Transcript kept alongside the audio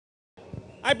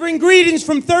I bring greetings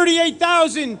from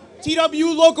 38,000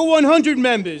 TW Local 100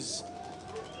 members.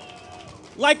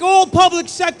 Like all public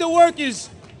sector workers,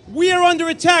 we are under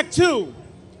attack too.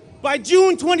 By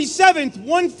June 27th,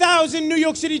 1,000 New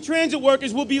York City transit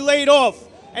workers will be laid off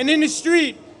and in the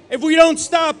street if we don't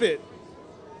stop it.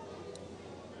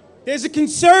 There's a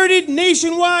concerted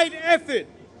nationwide effort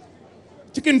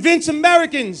to convince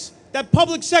Americans that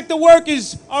public sector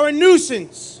workers are a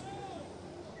nuisance.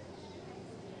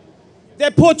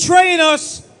 They're portraying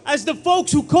us as the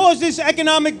folks who caused this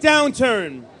economic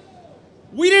downturn.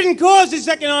 We didn't cause this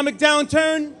economic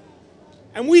downturn,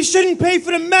 and we shouldn't pay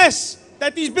for the mess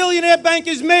that these billionaire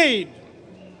bankers made.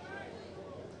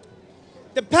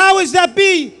 The powers that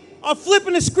be are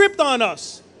flipping the script on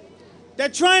us. They're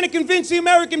trying to convince the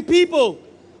American people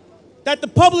that the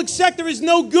public sector is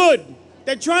no good.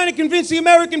 They're trying to convince the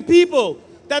American people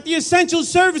that the essential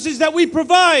services that we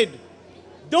provide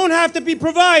don't have to be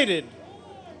provided.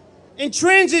 In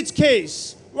transit's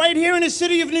case, right here in the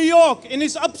city of New York, in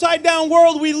this upside-down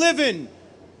world we live in,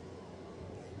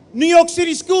 New York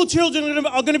City school children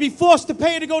are going to be forced to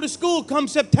pay to go to school come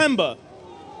September.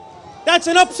 That's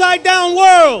an upside-down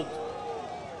world.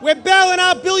 We're bailing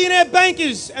out billionaire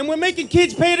bankers, and we're making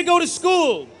kids pay to go to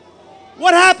school.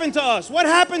 What happened to us? What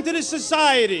happened to this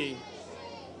society?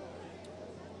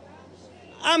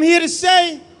 I'm here to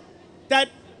say that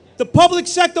the public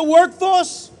sector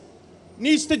workforce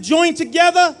needs to join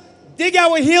together, dig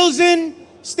our heels in,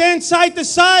 stand side to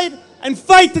side, and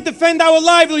fight to defend our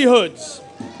livelihoods.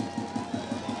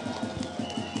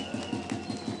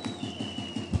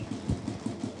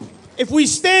 If we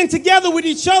stand together with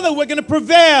each other, we're going to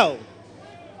prevail.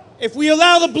 If we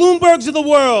allow the Bloombergs of the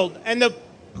world and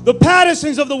the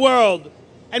Pattersons of the world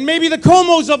and maybe the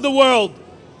Comos of the world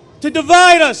to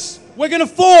divide us, we're going to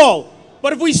fall.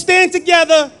 But if we stand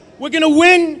together, we're going to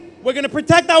win, we're going to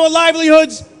protect our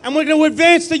livelihoods, and we're going to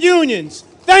advance the unions.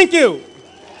 Thank you.